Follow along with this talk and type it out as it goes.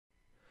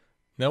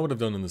Now what I've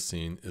done in the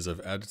scene is I've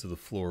added to the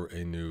floor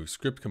a new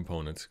script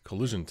component,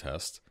 collision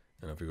test.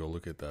 And if we go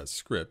look at that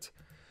script,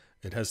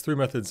 it has three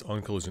methods: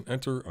 on collision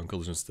enter, on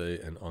collision stay,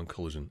 and on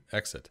collision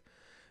exit.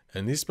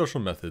 And these special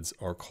methods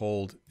are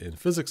called in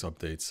physics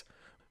updates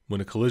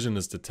when a collision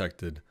is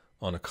detected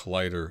on a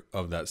collider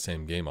of that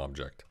same game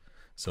object.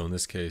 So in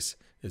this case,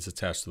 it's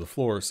attached to the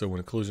floor. So when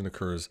a collision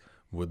occurs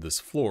with this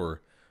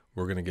floor,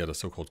 we're going to get a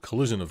so-called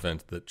collision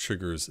event that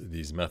triggers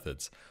these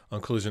methods. On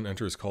collision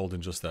enter is called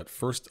in just that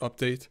first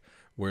update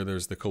where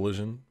there's the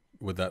collision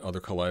with that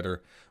other collider.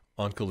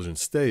 On collision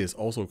stay is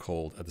also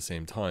called at the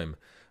same time,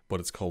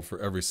 but it's called for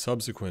every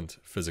subsequent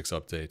physics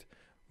update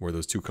where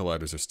those two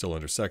colliders are still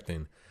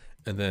intersecting.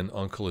 And then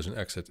on collision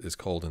exit is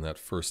called in that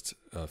first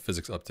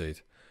physics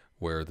update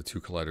where the two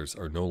colliders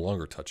are no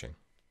longer touching.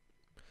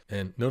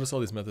 And notice all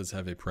these methods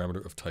have a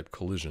parameter of type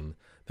collision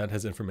that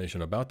has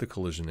information about the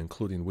collision,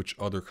 including which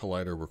other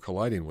collider we're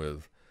colliding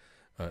with.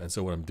 And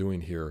so what I'm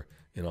doing here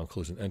in on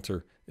collision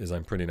enter is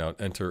I'm printing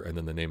out enter and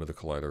then the name of the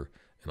collider,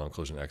 and on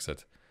collision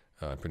exit,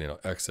 I'm printing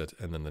out exit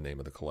and then the name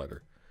of the collider.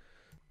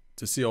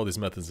 To see all these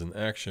methods in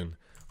action,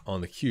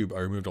 on the cube, I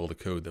removed all the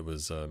code that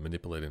was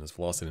manipulating its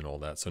velocity and all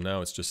that. So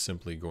now it's just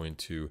simply going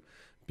to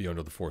be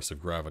under the force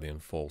of gravity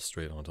and fall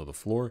straight onto the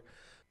floor.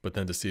 But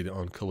then to see the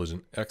on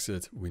collision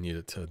exit, we need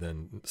it to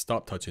then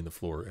stop touching the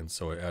floor. And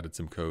so I added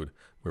some code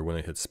where when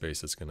I hit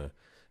space, it's going to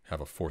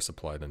have a force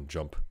applied and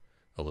jump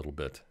a little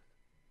bit.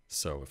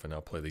 So if I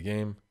now play the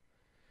game,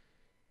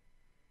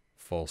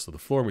 falls to the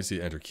floor, we see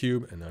enter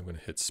cube, and now I'm going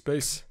to hit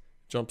space,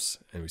 jumps,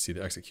 and we see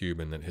the exit cube,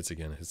 and then hits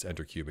again, hits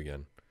enter cube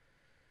again.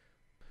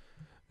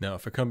 Now,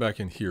 if I come back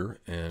in here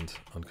and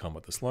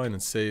uncomment this line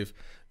and save,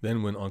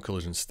 then when on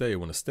collision stay,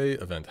 when a stay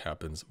event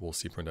happens, we'll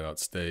see printed out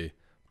stay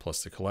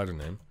plus the collider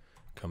name.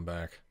 Come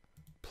back,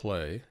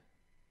 play,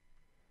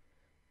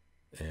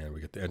 and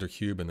we get the enter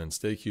cube and then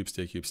stay cube,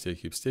 stay cube, stay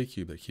cube, stay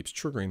cube that keeps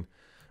triggering,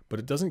 but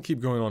it doesn't keep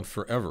going on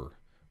forever.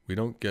 We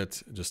don't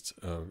get just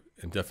an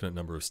indefinite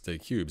number of stay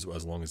cubes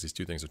as long as these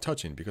two things are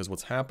touching, because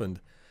what's happened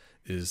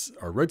is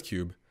our red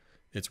cube,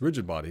 its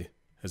rigid body,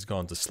 has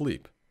gone to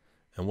sleep.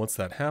 And once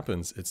that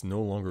happens, it's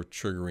no longer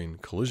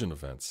triggering collision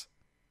events.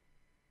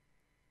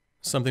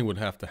 Something would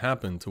have to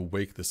happen to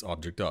wake this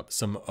object up.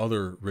 Some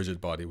other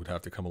rigid body would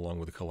have to come along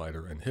with a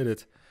collider and hit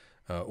it,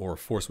 or a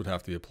force would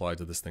have to be applied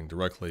to this thing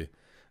directly.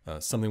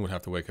 Something would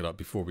have to wake it up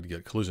before we'd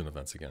get collision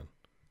events again.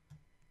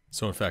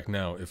 So in fact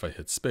now, if I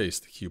hit space,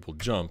 the cube will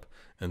jump,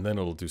 and then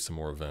it'll do some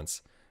more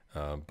events.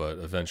 But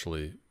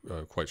eventually,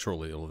 quite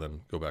shortly, it'll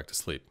then go back to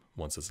sleep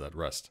once it's at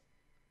rest.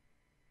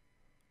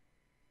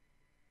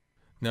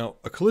 Now,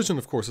 a collision,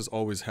 of course, is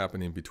always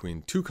happening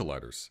between two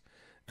colliders,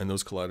 and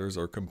those colliders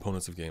are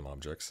components of game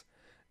objects.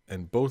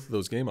 And both of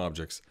those game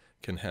objects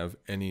can have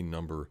any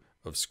number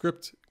of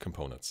script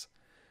components.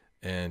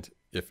 And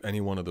if any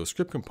one of those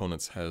script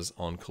components has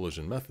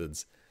on-collision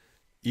methods,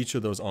 each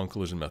of those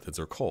on-collision methods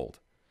are called.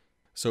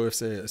 So if,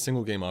 say, a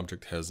single game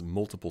object has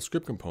multiple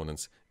script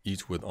components,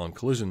 each with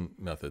on-collision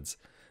methods,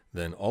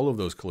 then all of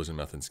those collision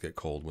methods get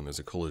called when there's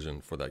a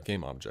collision for that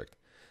game object.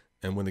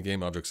 And when the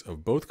game objects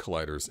of both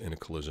colliders in a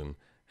collision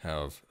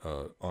have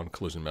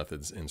on-collision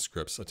methods in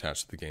scripts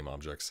attached to the game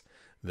objects,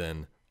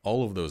 then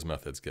all of those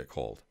methods get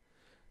called.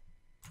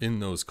 In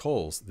those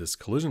calls, this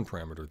collision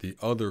parameter, the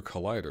other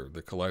collider,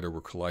 the collider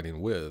we're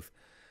colliding with,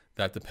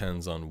 that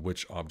depends on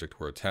which object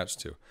we're attached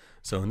to.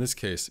 So in this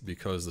case,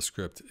 because the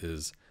script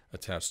is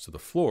attached to the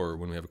floor,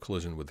 when we have a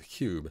collision with the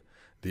cube,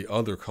 the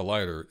other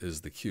collider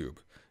is the cube.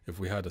 If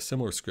we had a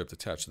similar script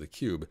attached to the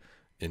cube,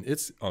 in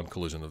its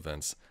on-collision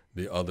events,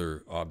 the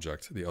other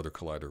object, the other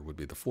collider, would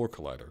be the floor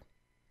collider.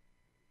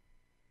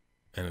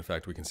 And in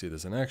fact, we can see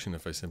this in action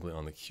if I simply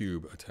on the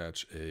cube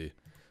attach a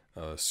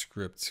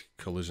script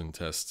collision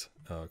test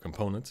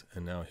component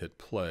and now hit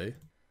play,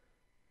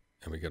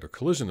 and we get our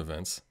collision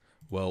events.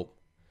 Well,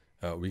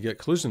 we get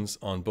collisions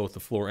on both the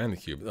floor and the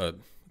cube.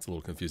 It's a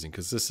little confusing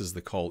because this is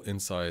the call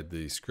inside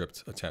the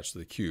script attached to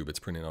the cube. It's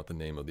printing out the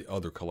name of the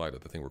other collider,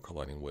 the thing we're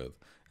colliding with.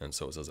 And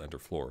so it says enter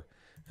floor,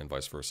 and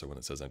vice versa when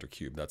it says enter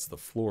cube. That's the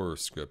floor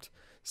script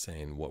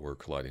saying what we're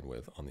colliding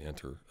with on the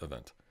enter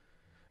event.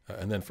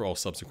 And then for all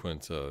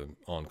subsequent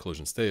on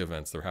collision stay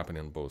events, they're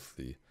happening on both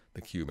the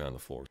cube and the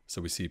floor.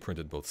 So we see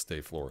printed both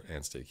stay floor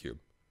and stay cube.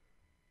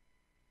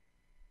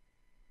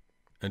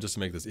 And just to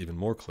make this even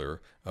more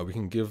clear, we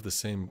can give the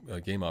same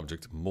game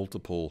object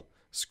multiple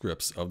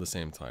scripts of the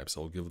same type.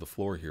 So I'll give the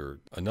floor here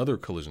another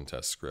collision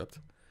test script.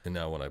 And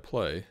now when I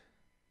play,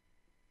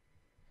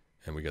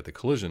 and we get the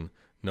collision,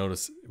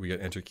 notice we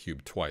get enter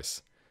cube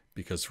twice,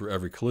 because for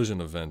every collision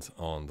event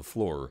on the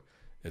floor,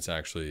 it's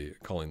actually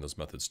calling those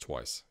methods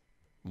twice,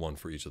 one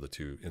for each of the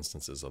two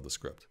instances of the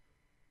script.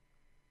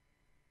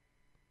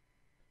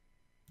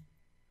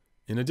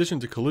 In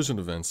addition to collision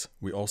events,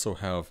 we also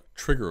have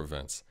trigger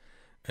events.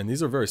 And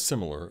these are very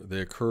similar. They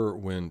occur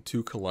when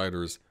two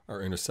colliders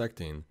are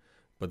intersecting,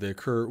 but they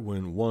occur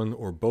when one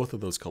or both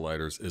of those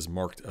colliders is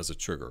marked as a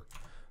trigger.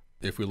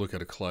 If we look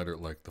at a collider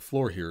like the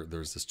floor here,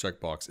 there's this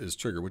checkbox is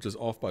trigger, which is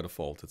off by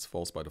default. It's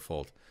false by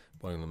default,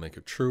 but I'm going to make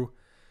it true.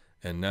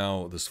 And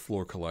now this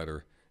floor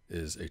collider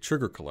is a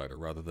trigger collider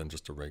rather than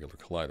just a regular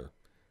collider.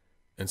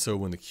 And so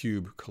when the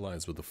cube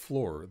collides with the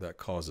floor, that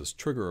causes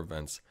trigger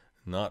events,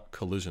 not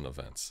collision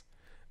events.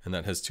 And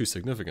that has two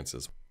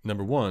significances.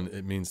 Number one,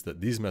 it means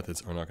that these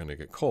methods are not going to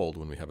get called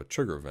when we have a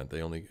trigger event.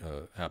 They only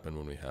happen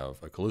when we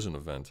have a collision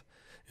event.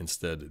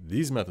 Instead,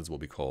 these methods will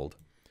be called.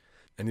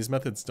 And these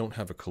methods don't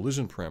have a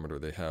collision parameter,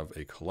 they have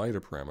a collider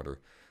parameter.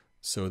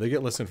 So they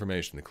get less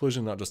information. The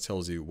collision not just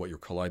tells you what you're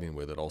colliding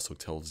with, it also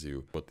tells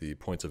you what the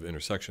points of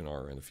intersection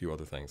are and a few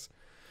other things.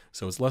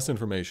 So it's less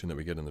information that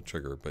we get in the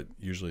trigger, but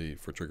usually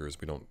for triggers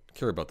we don't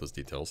care about those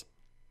details.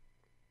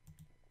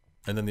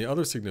 And then the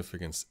other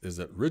significance is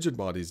that rigid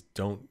bodies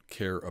don't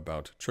care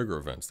about trigger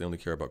events, they only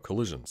care about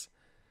collisions.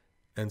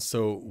 And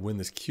so when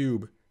this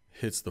cube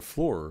hits the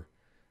floor,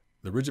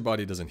 the rigid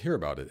body doesn't hear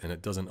about it and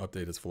it doesn't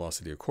update its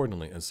velocity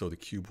accordingly, and so the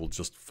cube will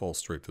just fall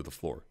straight through the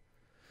floor.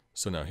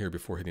 So now here,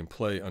 before hitting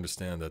play,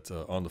 understand that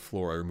on the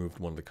floor I removed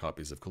one of the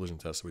copies of collision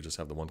test, so we just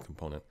have the one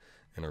component,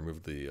 and I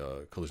removed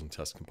the collision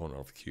test component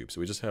off the cube.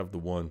 So we just have the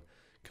one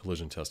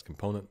collision test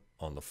component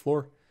on the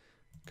floor.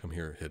 Come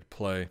here, hit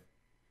play,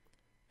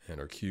 and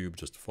our cube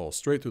just falls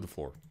straight through the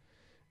floor.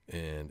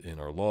 And in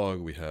our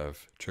log, we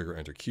have trigger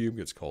enter cube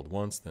gets called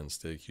once, then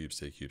stay cube,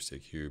 stay cube, stay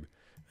cube,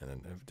 and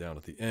then down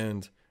at the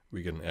end,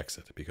 we get an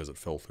exit because it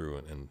fell through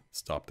and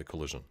stopped the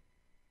collision.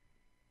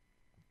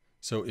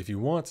 So if you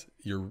want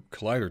your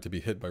collider to be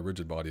hit by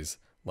rigid bodies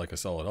like a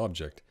solid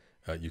object,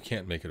 you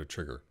can't make it a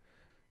trigger.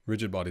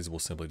 Rigid bodies will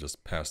simply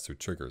just pass through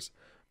triggers.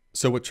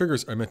 So what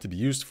triggers are meant to be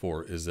used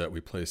for is that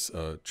we place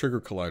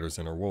trigger colliders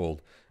in our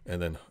world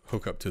and then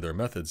hook up to their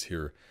methods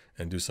here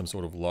and do some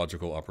sort of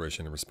logical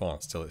operation in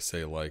response to, let's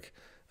say, like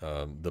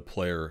the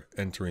player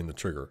entering the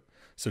trigger.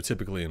 So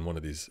typically in one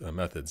of these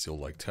methods, you'll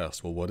like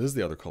test, well, what is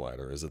the other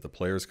collider? Is it the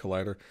player's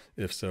collider?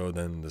 If so,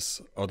 then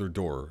this other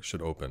door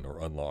should open or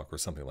unlock or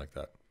something like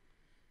that.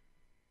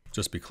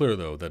 Just be clear,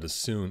 though, that as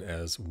soon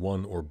as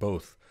one or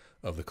both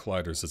of the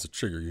colliders is a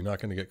trigger, you're not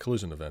going to get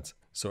collision events.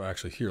 So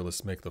actually here,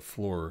 let's make the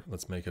floor,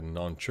 let's make it a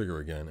non-trigger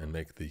again and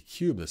make the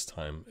cube this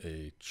time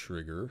a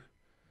trigger.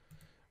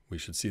 We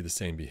should see the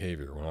same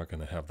behavior. We're not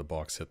going to have the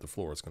box hit the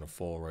floor. It's going to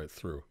fall right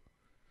through.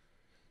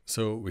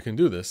 So we can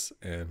do this,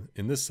 and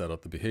in this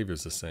setup, the behavior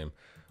is the same,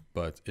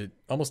 but it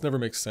almost never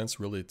makes sense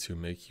really to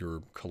make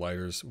your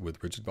colliders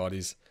with rigid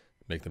bodies,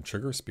 make them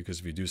triggers, because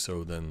if you do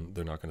so, then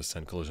they're not going to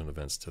send collision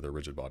events to their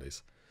rigid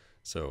bodies.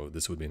 So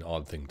this would be an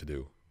odd thing to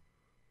do.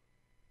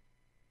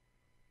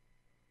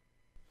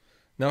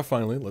 Now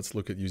finally, let's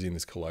look at using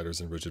these colliders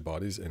and rigid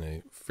bodies in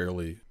a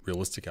fairly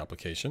realistic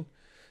application.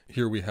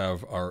 Here we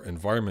have our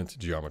environment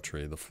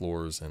geometry, the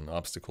floors and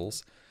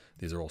obstacles.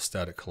 These are all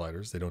static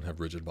colliders. They don't have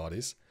rigid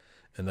bodies.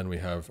 And then we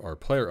have our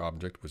player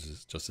object, which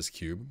is just this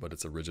cube, but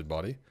it's a rigid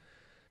body.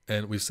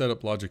 And we've set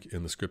up logic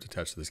in the script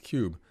attached to this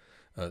cube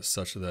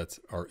such that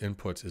our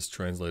input is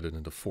translated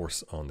into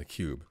force on the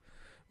cube.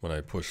 When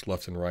I push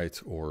left and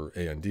right or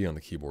A and D on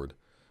the keyboard,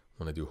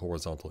 when I do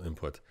horizontal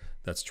input,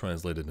 that's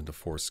translated into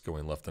force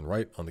going left and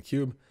right on the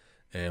cube.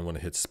 And when I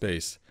hit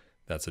space,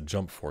 that's a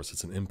jump force.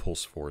 It's an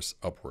impulse force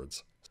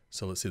upwards.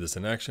 So let's see this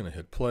in action. I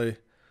hit play.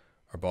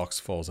 Our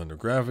box falls under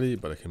gravity,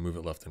 but I can move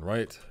it left and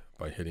right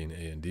by hitting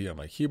A and D on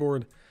my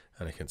keyboard,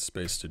 and I can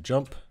space to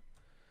jump.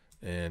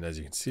 And as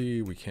you can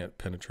see, we can't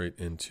penetrate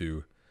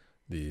into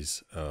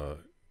these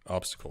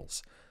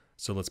obstacles.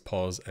 So let's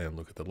pause and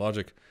look at the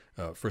logic.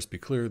 First, be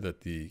clear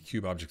that the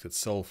cube object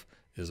itself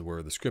is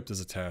where the script is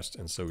attached,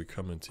 and so we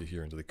come into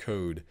here into the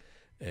code,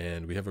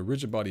 and we have a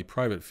rigid body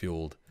private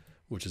field,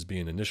 which is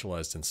being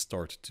initialized in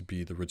start to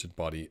be the rigid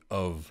body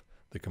of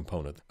the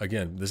component.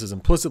 Again, this is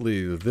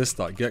implicitly the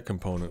this.get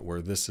component,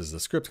 where this is the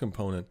script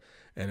component,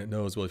 and it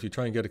knows, well, if you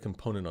try and get a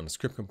component on a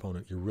script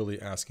component, you're really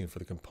asking for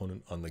the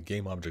component on the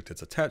game object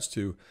it's attached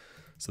to.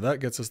 So that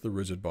gets us the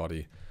rigid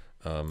body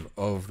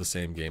of the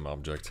same game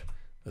object,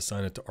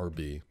 assign it to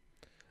RB,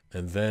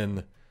 and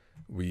then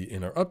we,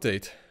 in our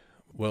update,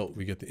 well,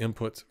 we get the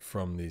input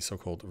from the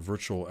so-called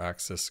virtual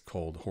axis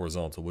called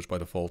horizontal, which by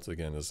default,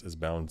 again, is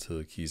bound to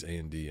the keys A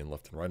and D and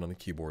left and right on the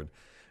keyboard.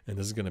 And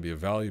this is going to be a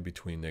value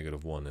between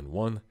 -1 and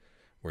 1,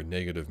 where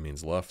negative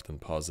means left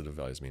and positive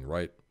values mean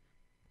right.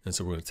 And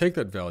so we're going to take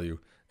that value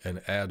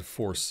and add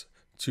force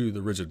to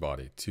the rigid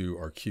body, to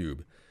our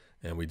cube.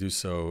 And we do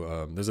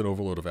so, there's an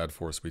overload of add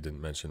force we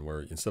didn't mention,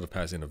 where instead of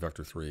passing a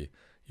vector 3,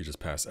 you just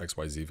pass x,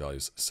 y, z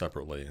values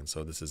separately. And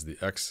so this is the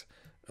x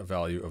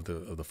value of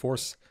the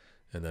force,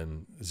 and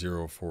then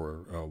 0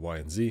 for y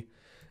and z.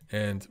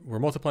 And we're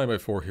multiplying by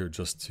 4 here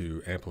just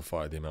to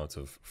amplify the amount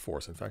of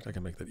force. In fact, I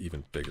can make that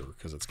even bigger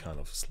because it's kind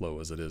of slow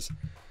as it is.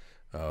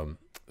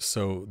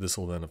 So this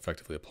will then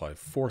effectively apply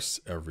force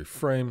every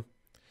frame.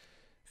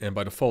 And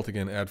by default,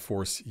 again, add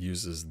force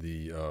uses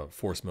the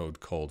force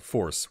mode called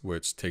force,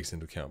 which takes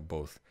into account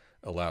both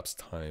elapsed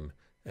time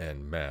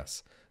and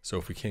mass. So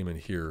if we came in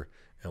here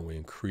and we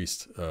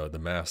increased the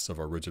mass of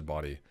our rigid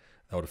body,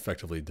 that would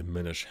effectively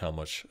diminish how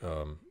much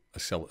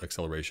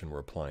acceleration we're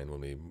applying when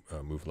we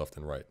move left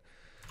and right.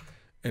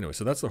 Anyway,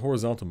 so that's the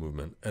horizontal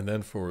movement. And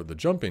then for the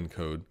jumping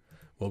code,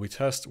 well, we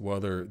test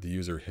whether the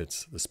user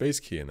hits the space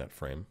key in that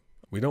frame.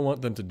 We don't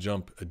want them to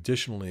jump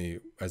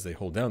additionally as they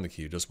hold down the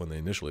key, just when they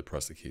initially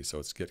press the key. So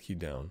it's get key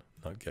down,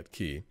 not get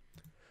key.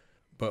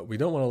 But we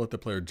don't want to let the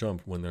player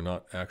jump when they're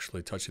not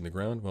actually touching the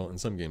ground. Well, in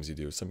some games you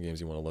do. Some games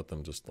you want to let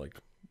them just like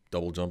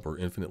double jump or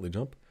infinitely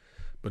jump.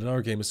 But in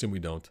our game, assume we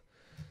don't.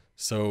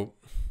 So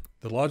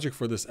the logic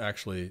for this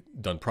actually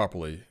done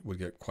properly would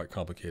get quite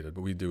complicated,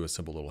 but we do a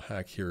simple little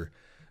hack here.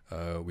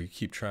 We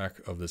keep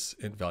track of this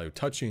int value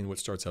touching, which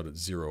starts out at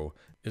 0.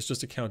 It's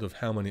just a count of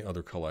how many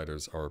other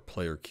colliders our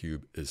player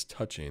cube is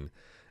touching.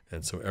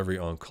 And so every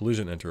on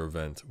collision enter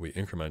event, we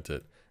increment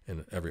it,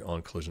 and every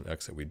on collision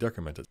exit, we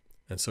decrement it.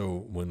 And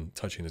so when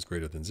touching is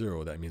greater than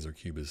 0, that means our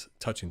cube is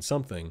touching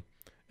something,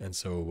 and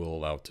so we'll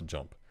allow it to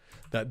jump.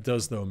 That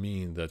does, though,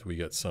 mean that we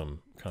get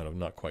some kind of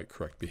not quite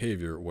correct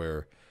behavior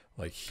where,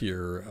 like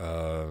here,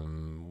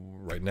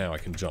 right now I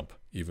can jump,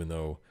 even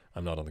though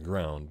I'm not on the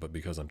ground, but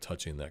because I'm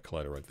touching that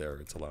collider right there,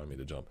 it's allowing me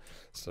to jump.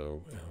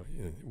 So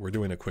we're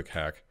doing a quick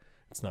hack.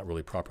 It's not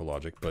really proper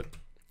logic, but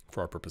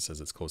for our purposes,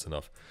 it's close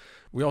enough.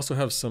 We also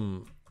have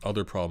some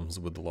other problems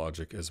with the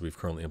logic as we've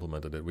currently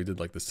implemented it. We did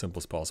like the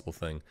simplest possible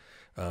thing,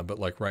 but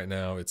like right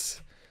now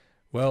it's,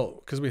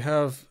 well, because we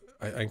have,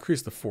 I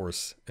increased the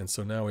force, and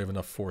so now we have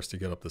enough force to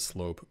get up the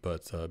slope,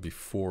 but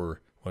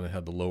before, when it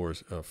had the lower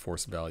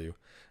force value,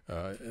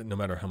 no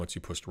matter how much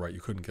you pushed right,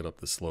 you couldn't get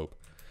up the slope.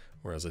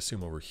 Whereas I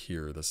assume over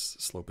here, this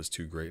slope is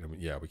too great. I mean,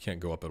 yeah, we can't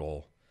go up at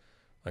all.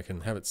 I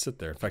can have it sit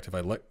there. In fact, if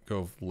I let go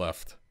of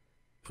left,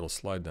 it'll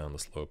slide down the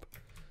slope.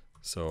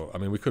 So, I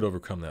mean, we could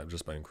overcome that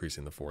just by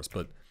increasing the force.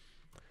 But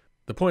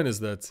the point is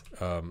that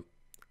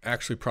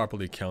actually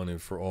properly accounting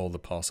for all the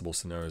possible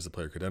scenarios the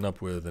player could end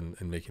up with and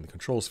making the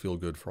controls feel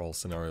good for all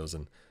scenarios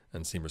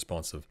and seem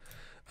responsive,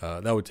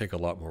 that would take a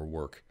lot more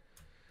work.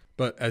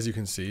 But as you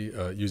can see,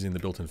 using the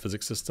built-in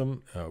physics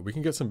system, we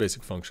can get some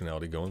basic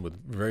functionality going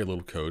with very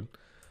little code.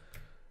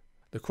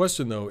 The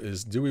question, though,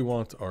 is do we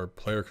want our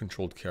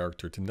player-controlled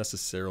character to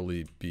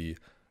necessarily be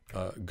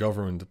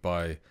governed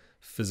by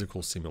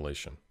physical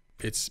simulation?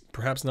 It's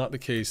perhaps not the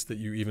case that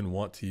you even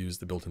want to use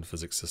the built-in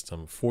physics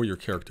system for your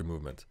character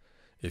movement.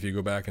 If you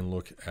go back and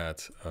look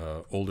at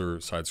older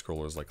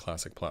side-scrollers like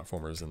classic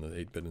platformers in the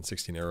 8-bit and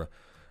 16 era,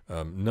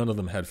 none of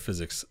them had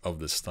physics of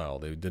this style.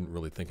 They didn't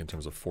really think in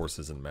terms of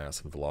forces and mass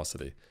and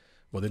velocity.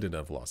 Well, they did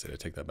have velocity, I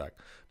take that back.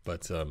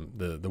 But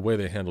the way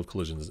they handled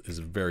collisions is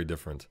very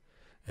different.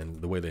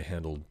 And the way they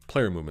handled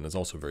player movement is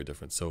also very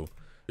different. So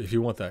if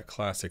you want that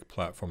classic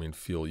platforming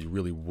feel, you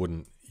really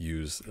wouldn't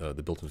use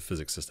the built-in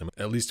physics system,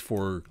 at least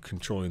for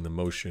controlling the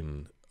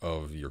motion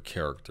of your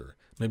character.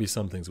 Maybe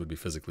some things would be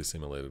physically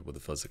simulated with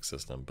the physics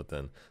system, but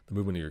then the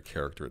movement of your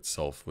character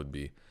itself would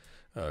be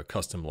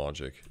custom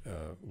logic,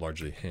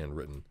 largely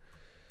handwritten.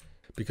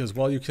 Because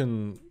while you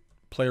can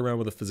play around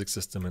with the physics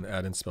system and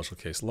add in special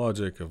case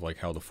logic of like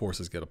how the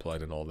forces get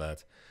applied and all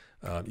that,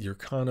 you're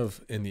kind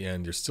of, in the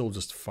end, you're still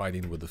just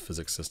fighting with the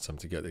physics system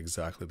to get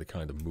exactly the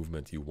kind of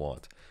movement you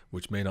want,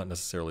 which may not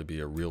necessarily be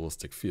a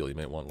realistic feel. You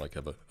might want like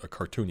have a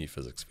cartoony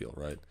physics feel,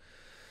 right?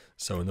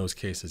 So in those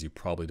cases, you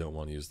probably don't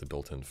want to use the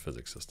built-in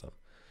physics system.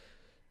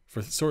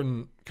 For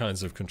certain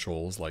kinds of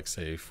controls, like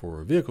say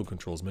for vehicle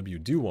controls, maybe you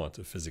do want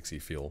a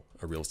physicsy feel,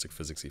 a realistic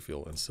physicsy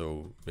feel, and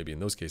so maybe in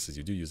those cases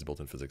you do use the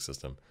built-in physics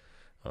system.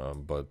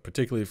 But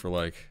particularly for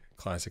like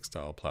classic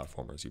style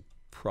platformers, you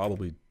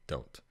probably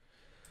don't.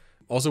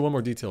 Also, one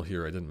more detail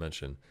here I didn't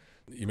mention.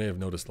 You may have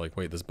noticed, like,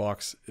 wait, this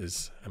box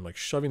is, I'm like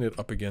shoving it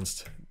up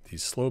against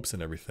these slopes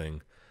and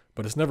everything,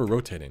 but it's never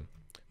rotating,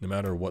 no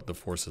matter what the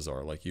forces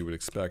are. Like you would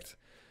expect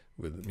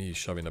with me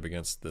shoving up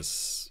against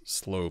this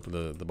slope,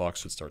 the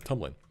box should start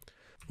tumbling.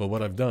 Well,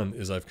 what I've done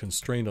is I've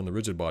constrained on the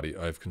rigid body,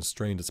 I've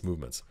constrained its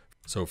movements.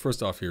 So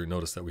first off here,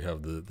 notice that we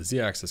have the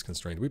z-axis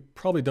constrained. We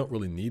probably don't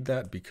really need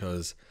that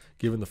because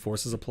given the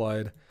forces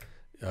applied,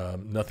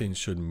 nothing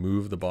should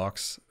move the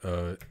box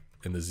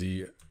in the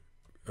z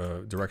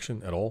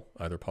direction at all,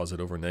 either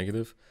positive or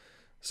negative.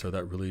 So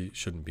that really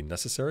shouldn't be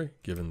necessary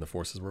given the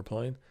forces we're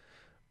applying.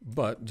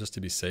 But just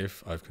to be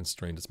safe, I've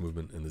constrained its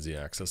movement in the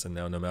z-axis, and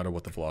now no matter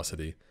what the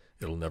velocity,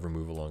 it'll never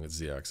move along its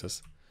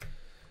z-axis.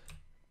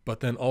 But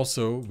then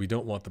also, we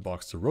don't want the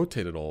box to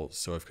rotate at all,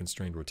 so I've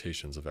constrained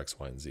rotations of x,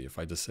 y, and z. If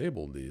I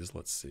disable these,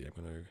 let's see,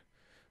 I'm going to,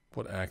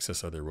 what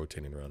axis are they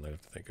rotating around? I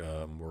have to think.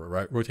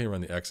 We're rotating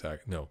around the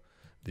x-axis, no,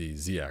 the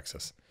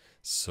z-axis.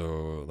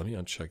 So let me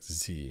uncheck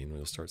z, and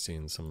we'll start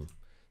seeing some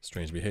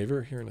strange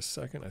behavior here in a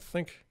second, I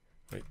think.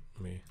 Wait,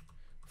 let me,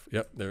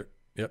 yep, there,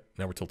 yep,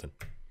 now we're tilting.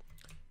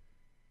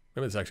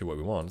 Maybe that's actually what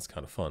we want, it's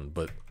kind of fun,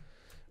 but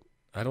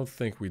I don't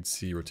think we'd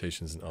see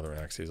rotations in other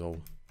axes.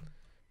 I'll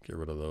get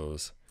rid of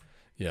those.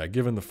 Yeah,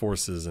 given the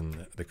forces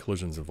and the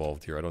collisions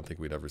involved here, I don't think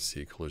we'd ever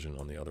see a collision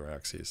on the other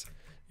axes,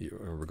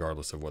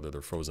 regardless of whether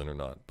they're frozen or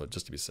not. But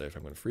just to be safe,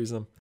 I'm going to freeze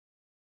them.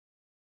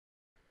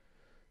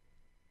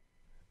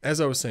 As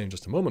I was saying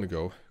just a moment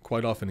ago,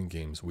 quite often in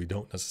games, we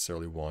don't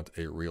necessarily want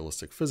a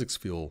realistic physics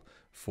feel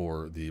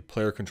for the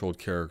player-controlled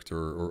character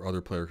or other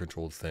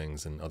player-controlled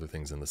things and other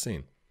things in the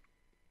scene.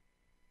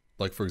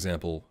 Like, for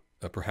example,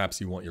 Perhaps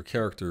you want your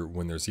character,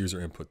 when there's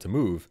user input to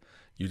move,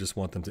 you just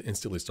want them to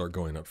instantly start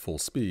going at full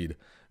speed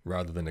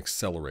rather than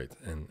accelerate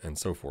and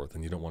so forth.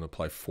 And you don't want to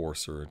apply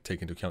force or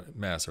take into account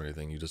mass or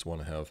anything. You just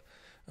want to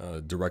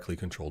have directly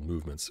controlled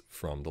movements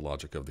from the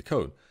logic of the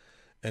code.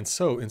 And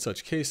so in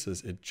such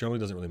cases, it generally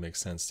doesn't really make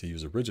sense to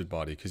use a rigid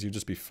body because you'd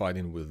just be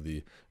fighting with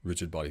the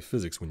rigid body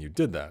physics when you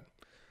did that.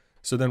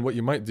 So then what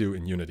you might do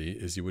in Unity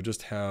is you would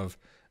just have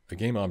a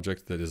game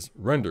object that is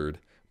rendered,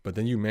 but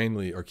then you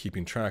manually are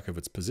keeping track of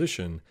its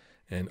position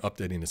and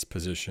updating its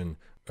position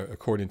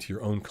according to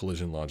your own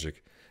collision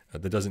logic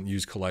that doesn't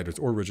use colliders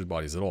or rigid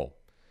bodies at all.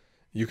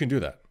 You can do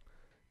that.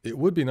 It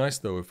would be nice,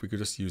 though, if we could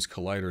just use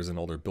colliders and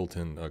all their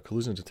built-in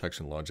collision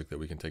detection logic that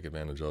we can take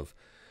advantage of,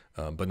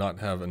 but not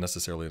have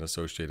necessarily an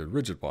associated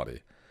rigid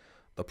body.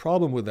 The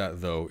problem with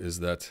that, though,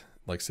 is that,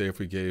 like say if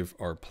we gave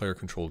our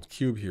player-controlled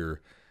cube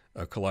here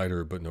a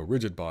collider but no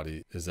rigid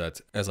body, is that,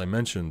 as I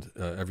mentioned,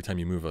 every time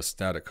you move a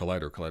static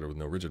collider with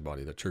no rigid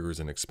body, that triggers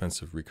an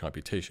expensive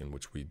recomputation,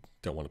 which we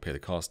don't want to pay the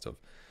cost of.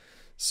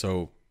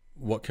 So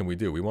what can we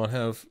do? We want to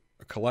have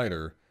a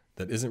collider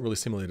that isn't really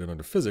simulated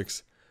under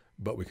physics,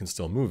 but we can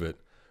still move it.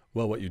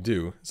 Well, what you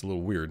do, it's a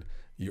little weird,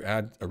 you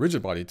add a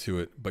rigid body to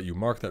it, but you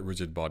mark that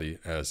rigid body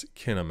as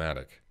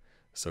kinematic.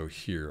 So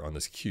here on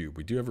this cube,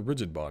 we do have a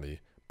rigid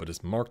body, but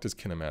it's marked as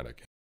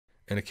kinematic.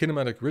 And a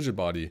kinematic rigid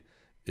body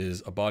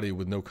is a body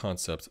with no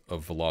concept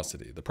of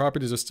velocity. The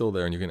properties are still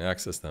there and you can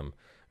access them,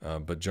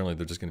 but generally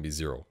they're just going to be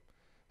zero.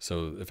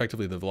 So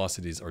effectively the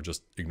velocities are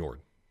just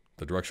ignored.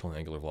 The directional and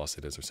angular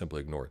velocities are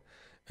simply ignored.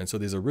 And so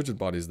these are rigid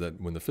bodies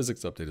that when the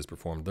physics update is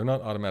performed, they're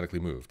not automatically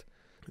moved.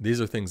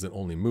 These are things that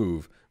only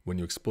move when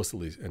you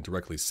explicitly and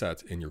directly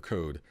set in your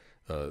code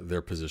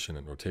their position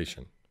and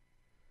rotation.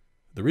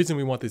 The reason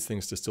we want these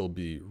things to still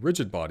be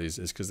rigid bodies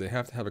is because they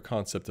have to have a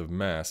concept of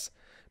mass,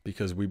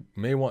 because we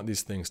may want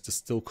these things to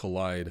still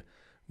collide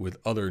with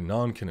other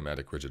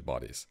non-kinematic rigid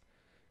bodies.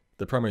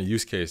 The primary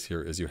use case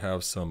here is you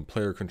have some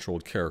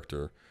player-controlled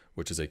character,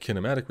 which is a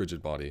kinematic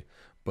rigid body,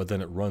 but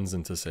then it runs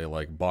into, say,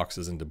 like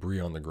boxes and debris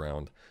on the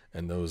ground,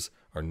 and those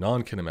are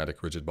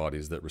non-kinematic rigid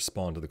bodies that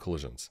respond to the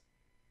collisions.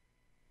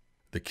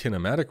 The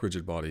kinematic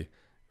rigid body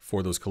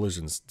for those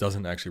collisions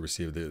doesn't actually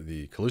receive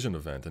the collision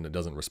event, and it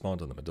doesn't respond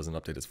to them. It doesn't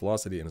update its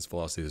velocity, and its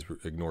velocity is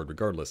ignored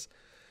regardless.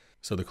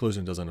 So the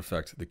collision doesn't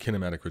affect the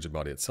kinematic rigid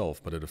body itself,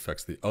 but it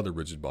affects the other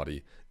rigid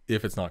body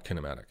if it's not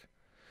kinematic.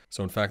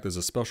 So in fact, there's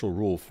a special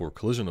rule for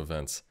collision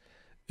events.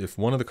 If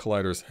one of the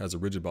colliders has a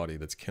rigid body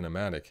that's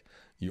kinematic,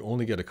 you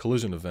only get a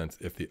collision event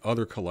if the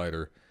other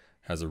collider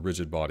has a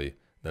rigid body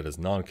that is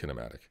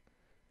non-kinematic.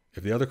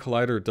 If the other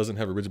collider doesn't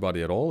have a rigid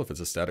body at all, if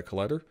it's a static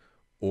collider,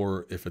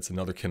 or if it's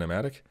another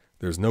kinematic,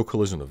 there's no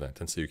collision event,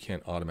 and so you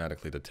can't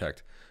automatically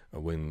detect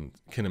when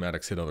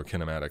kinematics hit other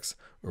kinematics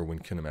or when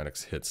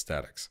kinematics hit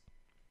statics.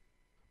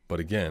 But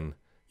again,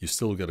 you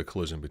still get a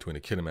collision between a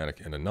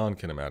kinematic and a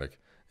non-kinematic,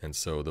 and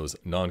so those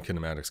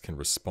non-kinematics can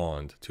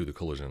respond to the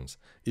collisions,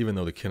 even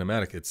though the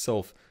kinematic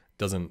itself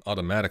doesn't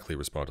automatically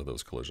respond to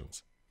those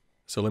collisions.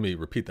 So let me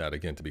repeat that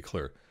again to be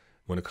clear.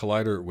 When a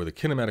collider with a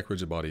kinematic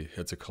rigid body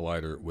hits a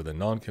collider with a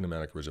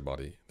non-kinematic rigid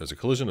body, there's a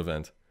collision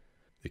event.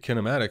 The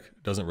kinematic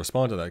doesn't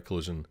respond to that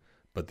collision,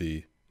 but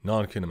the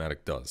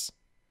non-kinematic does.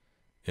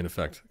 In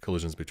effect,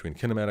 collisions between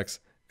kinematics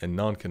and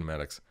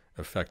non-kinematics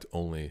affect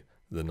only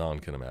the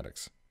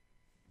non-kinematics.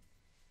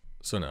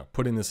 So now,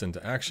 putting this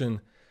into action,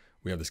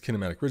 we have this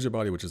kinematic rigid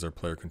body, which is our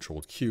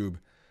player-controlled cube.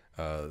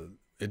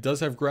 It does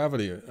have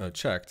gravity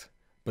checked,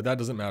 but that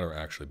doesn't matter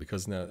actually,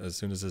 because now, as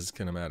soon as it's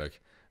kinematic,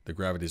 the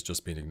gravity is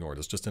just being ignored.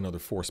 It's just another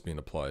force being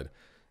applied.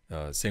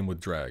 Same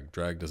with drag.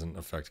 Drag doesn't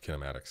affect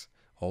kinematics.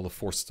 All the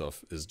force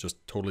stuff is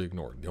just totally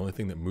ignored. The only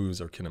thing that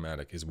moves our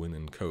kinematic is when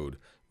in code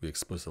we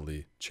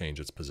explicitly change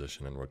its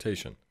position and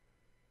rotation.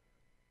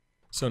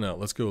 So now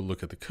let's go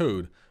look at the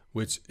code,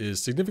 which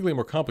is significantly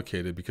more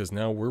complicated because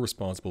now we're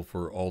responsible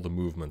for all the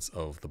movements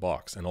of the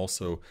box and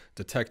also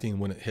detecting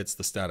when it hits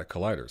the static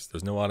colliders.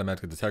 There's no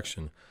automatic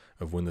detection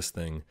of when this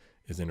thing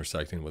is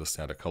intersecting with a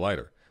static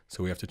collider.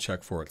 So we have to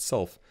check for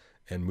itself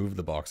and move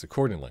the box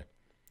accordingly.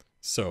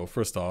 So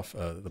first off,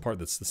 the part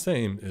that's the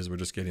same is we're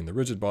just getting the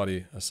rigid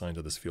body assigned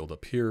to this field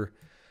up here,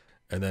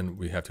 and then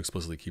we have to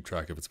explicitly keep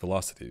track of its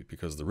velocity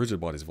because the rigid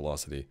body's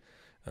velocity,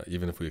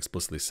 even if we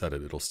explicitly set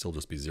it, it'll still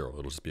just be zero.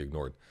 It'll just be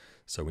ignored.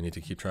 So we need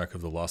to keep track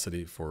of the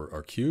velocity for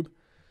our cube.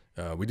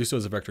 We do so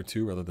as a vector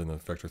 2 rather than a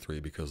vector 3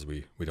 because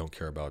we don't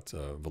care about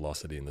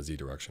velocity in the z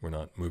direction. We're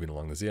not moving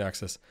along the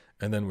z-axis.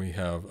 And then we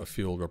have a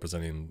field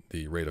representing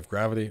the rate of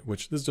gravity,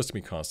 which this is just to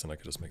be constant. I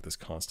could just make this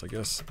const, I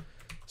guess.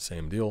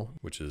 Same deal,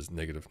 which is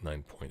negative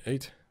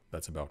 9.8.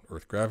 That's about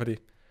Earth gravity.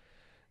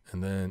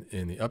 And then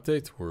in the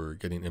update, we're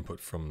getting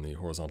input from the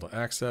horizontal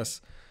axis.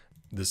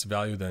 This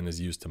value then is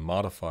used to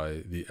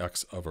modify the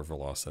x of our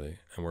velocity.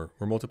 And we're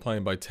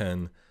multiplying by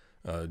 10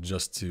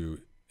 just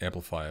to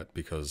amplify it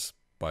because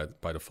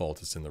by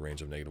default it's in the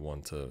range of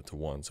 -1 to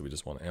 1. So we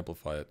just want to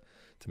amplify it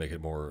to make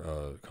it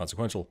more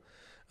consequential.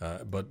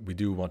 But we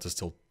do want to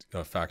still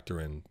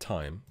factor in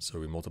time. So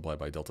we multiply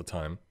by delta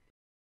time.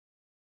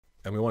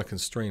 And we want to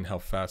constrain how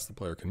fast the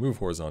player can move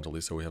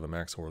horizontally, so we have a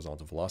max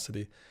horizontal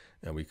velocity,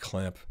 and we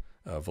clamp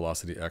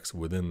velocity x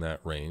within that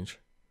range.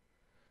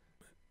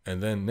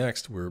 And then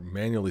next, we're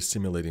manually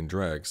simulating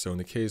drag. So in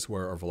the case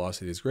where our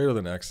velocity is greater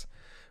than x,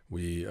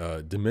 we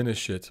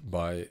diminish it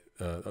by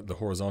the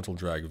horizontal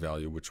drag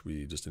value, which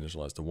we just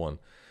initialized to 1.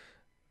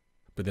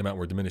 But the amount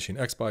we're diminishing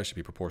x by should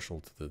be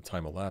proportional to the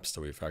time elapsed,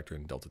 so we factor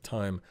in delta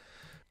time.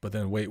 But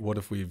then wait, what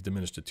if we've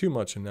diminished it too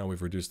much and now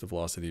we've reduced the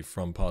velocity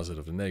from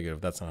positive to negative?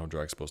 That's not how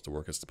drag's supposed to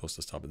work. It's supposed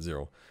to stop at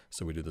 0.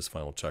 So we do this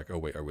final check. Oh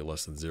wait, are we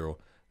less than 0?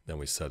 Then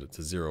we set it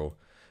to 0.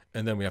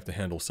 And then we have to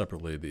handle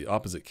separately the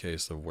opposite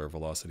case of where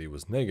velocity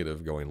was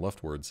negative going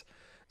leftwards.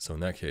 So in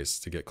that case,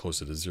 to get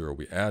closer to 0,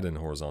 we add in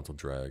horizontal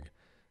drag.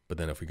 But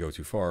then if we go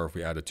too far, if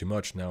we added too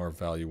much, now our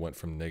value went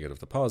from negative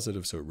to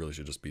positive, so it really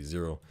should just be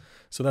 0.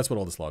 So that's what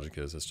all this logic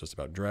is. It's just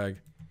about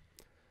drag.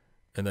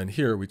 And then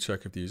here we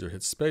check if the user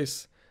hits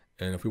space.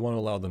 And if we want to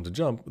allow them to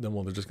jump, then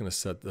well, they're just going to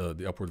set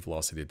the upward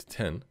velocity to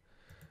 10.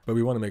 But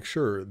we want to make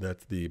sure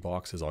that the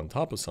box is on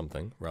top of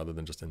something rather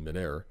than just in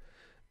midair.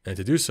 And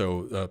to do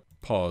so,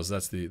 pause,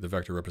 that's the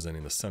vector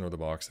representing the center of the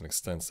box, and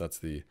extents,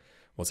 that's well,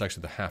 it's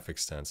actually the half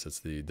extents. It's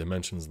the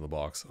dimensions of the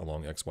box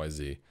along x, y,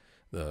 z,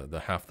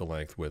 the half the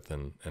length, width,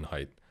 and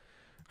height.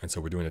 And so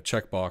we're doing a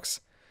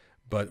checkbox,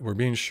 but we're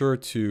being sure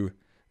to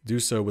do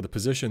so with a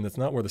position that's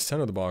not where the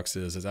center of the box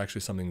is actually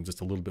something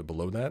just a little bit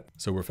below that.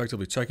 So we're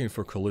effectively checking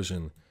for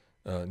collision,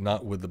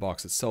 not with the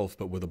box itself,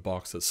 but with a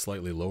box that's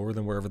slightly lower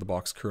than wherever the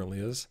box currently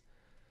is,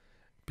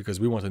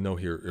 because we want to know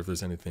here if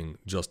there's anything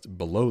just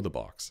below the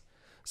box.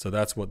 So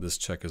that's what this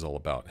check is all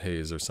about. Hey,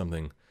 is there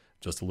something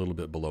just a little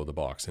bit below the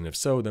box? And if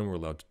so, then we're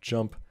allowed to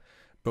jump.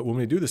 But when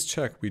we do this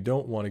check, we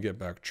don't want to get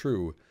back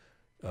true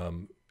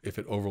if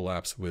it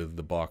overlaps with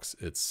the box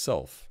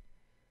itself.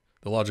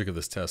 The logic of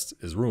this test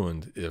is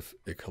ruined if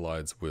it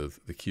collides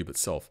with the cube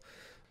itself.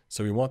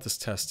 So we want this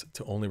test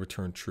to only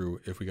return true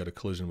if we get a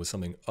collision with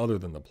something other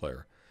than the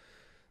player.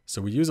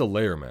 So we use a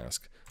layer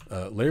mask.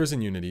 Layers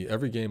in Unity,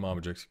 every game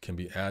object can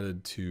be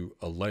added to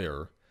a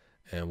layer.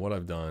 And what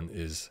I've done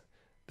is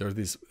there are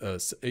these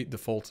 8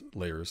 default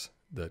layers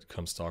that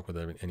come stock with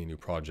any new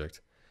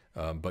project,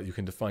 but you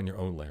can define your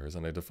own layers.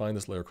 And I defined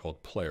this layer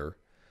called player,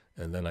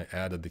 and then I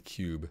added the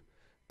cube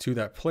to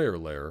that player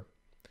layer.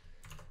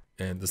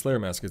 And this layer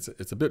mask,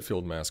 it's a bit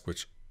field mask,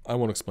 which I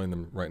won't explain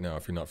them right now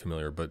if you're not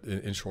familiar, but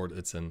in short,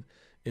 it's an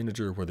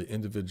integer where the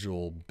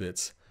individual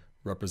bits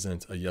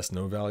represent a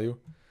yes-no value.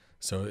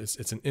 So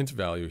it's an int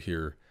value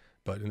here,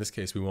 but in this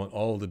case, we want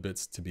all of the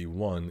bits to be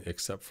 1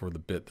 except for the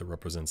bit that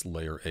represents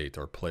layer 8,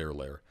 our player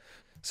layer.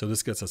 So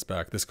this gets us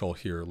back, this call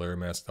here, layer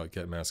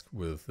mask.getMask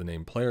with the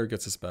name player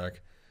gets us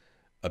back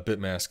a bit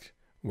mask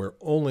where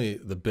only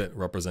the bit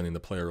representing the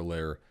player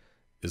layer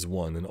is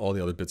 1 and all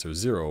the other bits are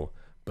 0,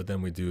 but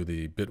then we do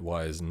the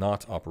bitwise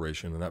not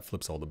operation and that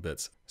flips all the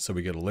bits. So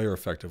we get a layer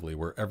effectively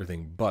where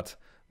everything but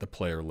the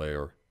player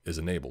layer is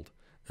enabled.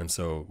 And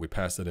so we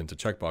pass it into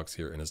checkbox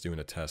here and it's doing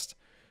a test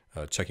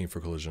checking for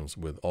collisions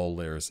with all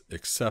layers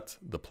except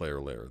the player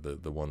layer,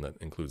 the one that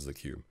includes the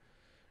cube.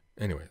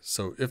 Anyway,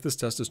 so if this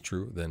test is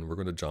true, then we're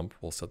going to jump.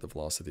 We'll set the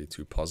velocity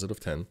to positive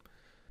 10.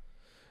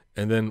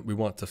 And then we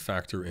want to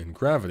factor in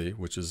gravity,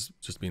 which is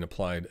just being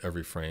applied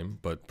every frame,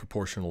 but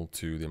proportional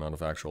to the amount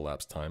of actual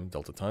elapsed time,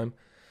 delta time.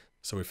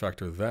 So we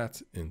factor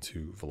that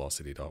into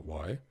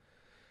velocity.y.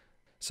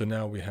 So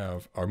now we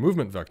have our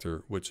movement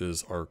vector, which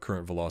is our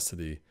current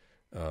velocity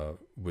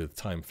with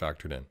time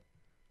factored in,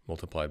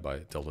 multiplied by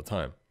delta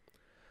time.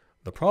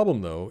 The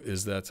problem, though,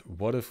 is that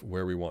what if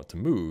where we want to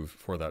move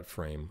for that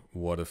frame,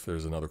 what if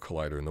there's another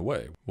collider in the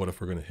way? What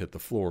if we're going to hit the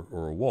floor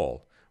or a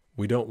wall?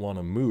 We don't want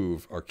to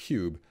move our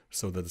cube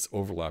so that it's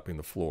overlapping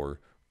the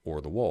floor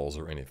or the walls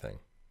or anything.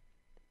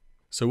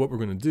 So what we're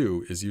going to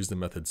do is use the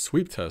method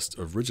sweep test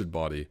of rigid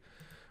body,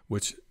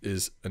 which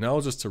is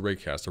analogous to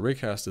raycast. A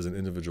raycast is an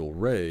individual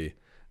ray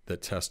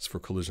that tests for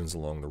collisions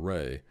along the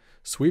ray.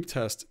 Sweep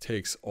test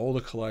takes all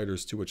the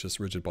colliders to which this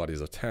rigid body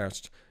is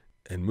attached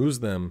and moves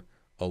them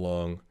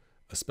along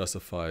a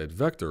specified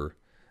vector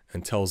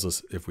and tells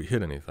us if we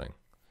hit anything.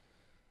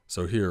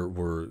 So here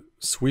we're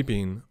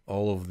sweeping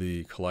all of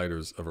the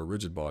colliders of a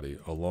rigid body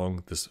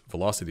along this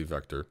velocity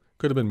vector.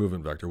 Could have been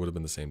movement vector, would have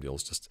been the same deal.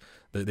 It's just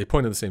they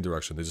point in the same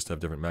direction, they just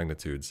have different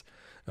magnitudes.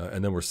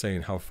 And then we're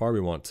saying how far we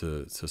want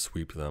to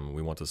sweep them.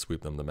 We want to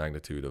sweep them the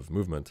magnitude of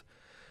movement.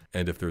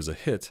 And if there's a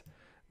hit,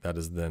 that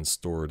is then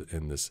stored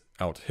in this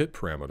out hit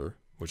parameter,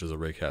 which is a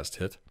raycast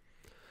hit.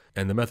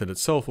 And the method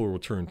itself will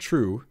return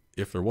true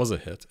if there was a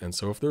hit. And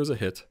so if there's a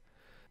hit,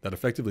 that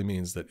effectively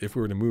means that if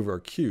we were to move our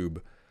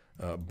cube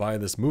by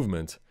this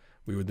movement,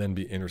 we would then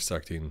be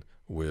intersecting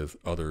with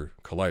other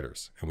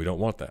colliders. And we don't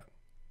want that.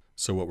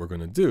 So what we're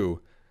going to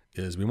do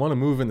is we want to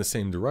move in the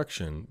same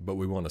direction, but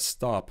we want to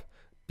stop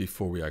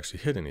before we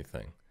actually hit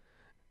anything.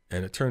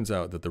 And it turns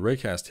out that the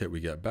raycast hit we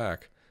get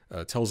back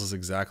tells us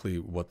exactly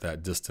what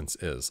that distance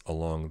is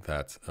along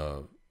that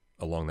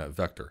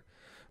vector.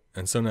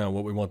 And so now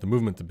what we want the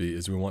movement to be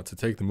is we want to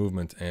take the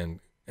movement and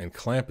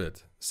clamp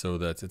it so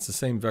that it's the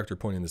same vector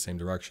pointing in the same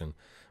direction,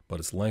 but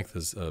its length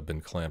has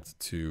been clamped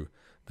to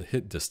the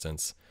hit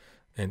distance.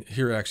 And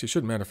here it actually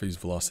shouldn't matter if I use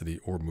velocity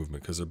or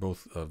movement because they're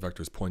both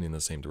vectors pointing in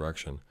the same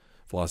direction.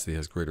 Velocity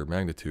has greater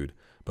magnitude,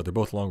 but they're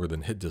both longer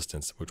than hit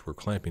distance, which we're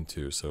clamping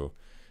to, so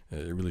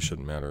it really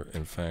shouldn't matter.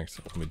 In fact,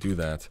 let me do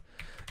that.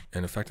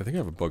 And in fact, I think I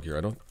have a bug here.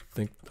 I don't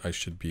think I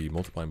should be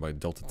multiplying by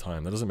delta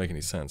time. That doesn't make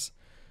any sense.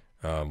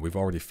 We've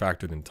already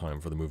factored in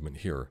time for the movement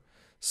here.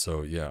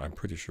 So yeah, I'm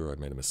pretty sure I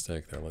made a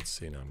mistake there. Let's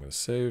see. Now I'm going to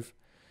save.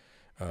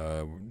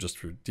 Just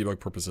for debug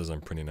purposes,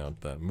 I'm printing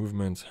out that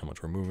movement, how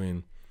much we're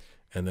moving,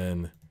 and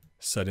then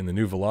setting the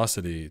new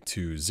velocity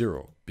to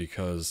 0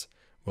 because,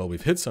 well,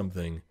 we've hit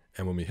something,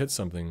 and when we hit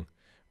something,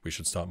 we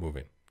should stop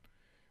moving.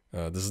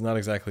 This is not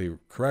exactly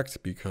correct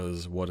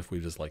because what if we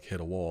just like hit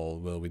a wall?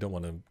 Well, we don't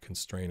want to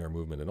constrain our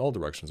movement in all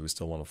directions. We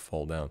still want to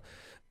fall down.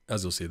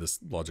 As you'll see, this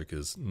logic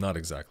is not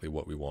exactly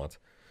what we want,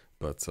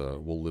 but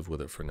we'll live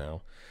with it for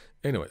now.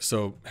 Anyway,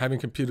 so having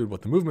computed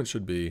what the movement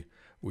should be,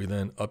 we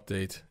then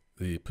update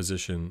the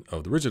position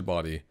of the rigid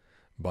body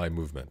by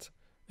movement.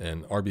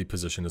 And RB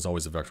position is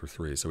always a vector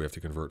 3, so we have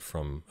to convert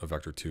from a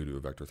vector 2 to a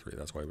vector 3.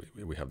 That's why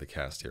we have the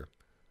cast here.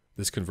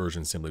 This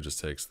conversion simply just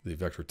takes the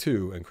vector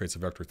 2 and creates a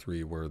vector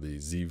 3 where the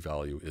z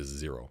value is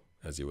 0,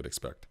 as you would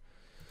expect.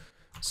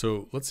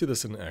 So let's see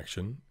this in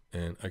action.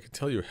 And I can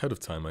tell you ahead of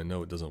time, I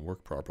know it doesn't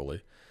work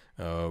properly.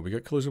 We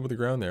got collision with the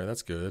ground there,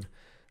 that's good.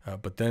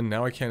 But then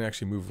now I can't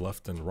actually move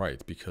left and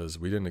right because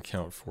we didn't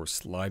account for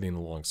sliding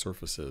along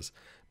surfaces,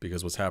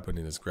 because what's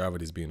happening is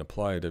gravity is being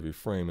applied every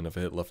frame, and if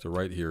I hit left or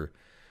right here,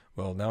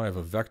 well, now I have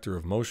a vector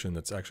of motion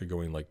that's actually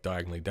going like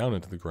diagonally down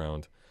into the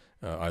ground,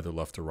 either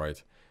left or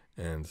right,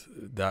 and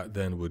that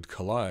then would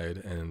collide,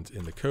 and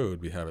in the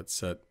code we have it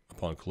set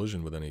upon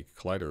collision with any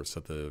collider,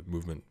 set the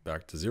movement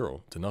back to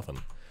 0, to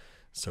nothing.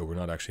 So we're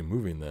not actually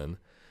moving then.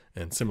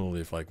 And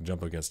similarly, if I can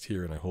jump against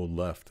here and I hold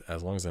left,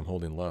 as long as I'm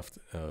holding left,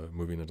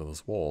 moving into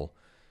this wall,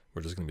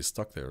 we're just going to be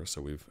stuck there. So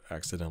we've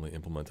accidentally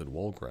implemented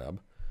wall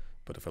grab.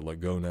 But if I let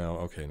go now,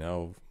 okay,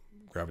 now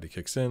gravity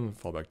kicks in,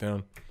 fall back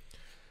down.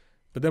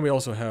 But then we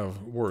also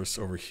have worse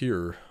over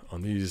here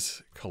on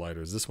these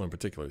colliders. This one in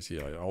particular,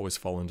 see, I always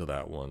fall into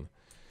that one.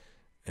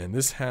 And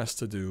this has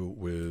to do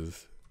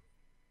with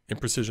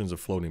imprecisions of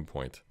floating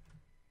point.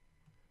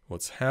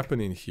 What's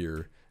happening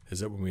here is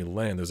that when we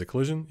land, there's a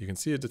collision. You can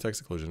see it detects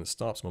a collision. It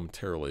stops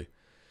momentarily.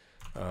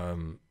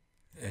 And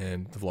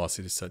the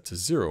velocity is set to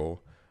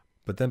 0.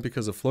 But then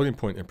because of floating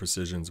point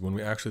imprecisions, when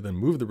we actually then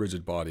move the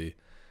rigid body,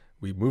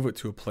 we move it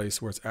to a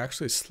place where it's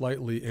actually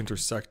slightly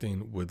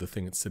intersecting with the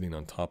thing it's sitting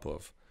on top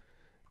of.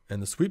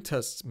 And the sweep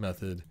test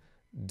method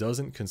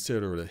doesn't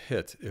consider it a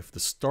hit if the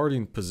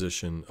starting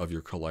position of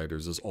your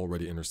colliders is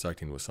already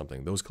intersecting with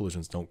something. Those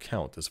collisions don't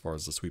count as far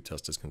as the sweep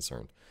test is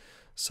concerned.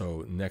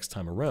 So next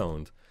time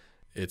around,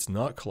 it's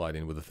not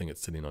colliding with the thing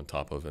it's sitting on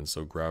top of, and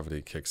so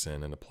gravity kicks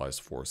in and applies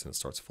force and it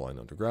starts flying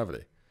under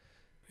gravity.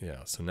 Yeah,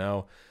 so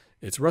now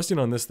it's resting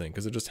on this thing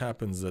because it just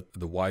happens that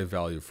the y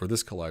value for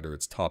this collider,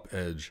 its top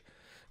edge,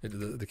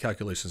 the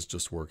calculations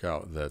just work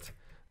out that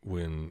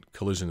when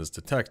collision is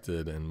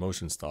detected and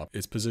motion stop,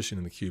 it's positioned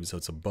in the cube so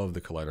it's above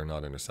the collider,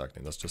 not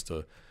intersecting. That's just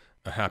a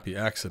happy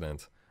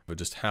accident. It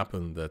just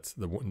happened that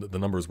the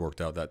numbers worked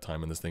out that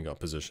time and this thing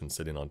got positioned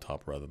sitting on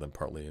top rather than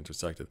partly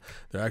intersected.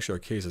 There actually are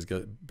cases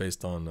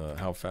based on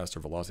how fast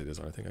our velocity is.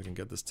 I think I can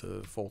get this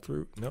to fall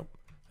through. Nope,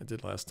 I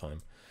did last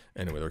time.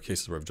 Anyway, there are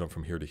cases where I've jumped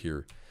from here to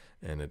here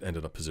and it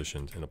ended up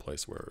positioned in a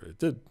place where it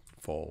did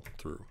fall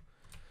through.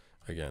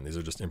 Again, these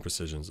are just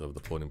imprecisions of the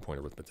floating point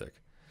arithmetic.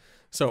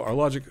 So our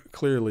logic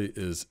clearly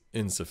is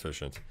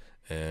insufficient.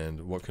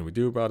 And what can we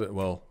do about it?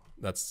 Well,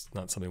 that's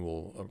not something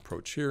we'll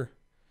approach here.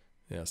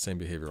 Yeah, same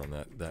behavior on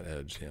that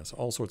edge. Yeah, so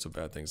all sorts of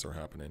bad things are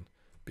happening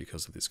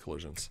because of these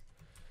collisions.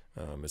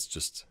 It's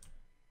just,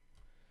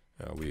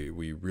 we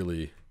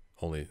really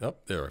only, oh,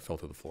 there, I fell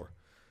to the floor.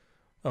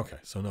 Okay,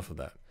 so enough of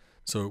that.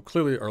 So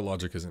clearly our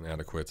logic isn't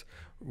adequate.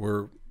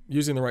 We're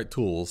using the right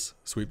tools,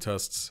 sweep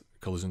tests,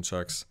 collision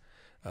checks.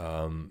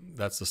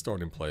 That's the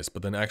starting place,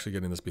 but then actually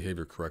getting this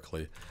behavior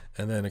correctly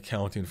and then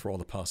accounting for all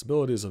the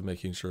possibilities of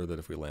making sure that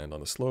if we land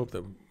on a slope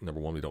that,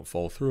 number one, we don't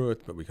fall through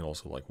it, but we can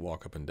also like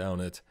walk up and down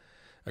it,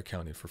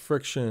 accounting for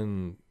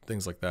friction,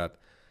 things like that.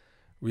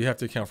 We have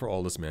to account for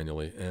all this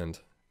manually, and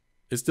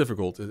it's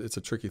difficult. It's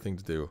a tricky thing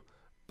to do,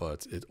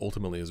 but it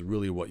ultimately is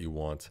really what you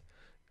want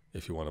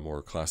if you want a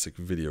more classic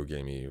video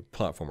gamey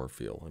platformer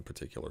feel in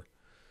particular.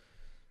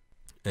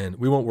 And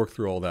we won't work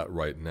through all that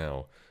right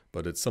now,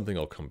 but it's something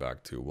I'll come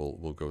back to.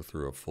 We'll go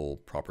through a full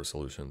proper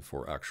solution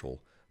for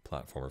actual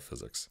platformer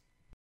physics.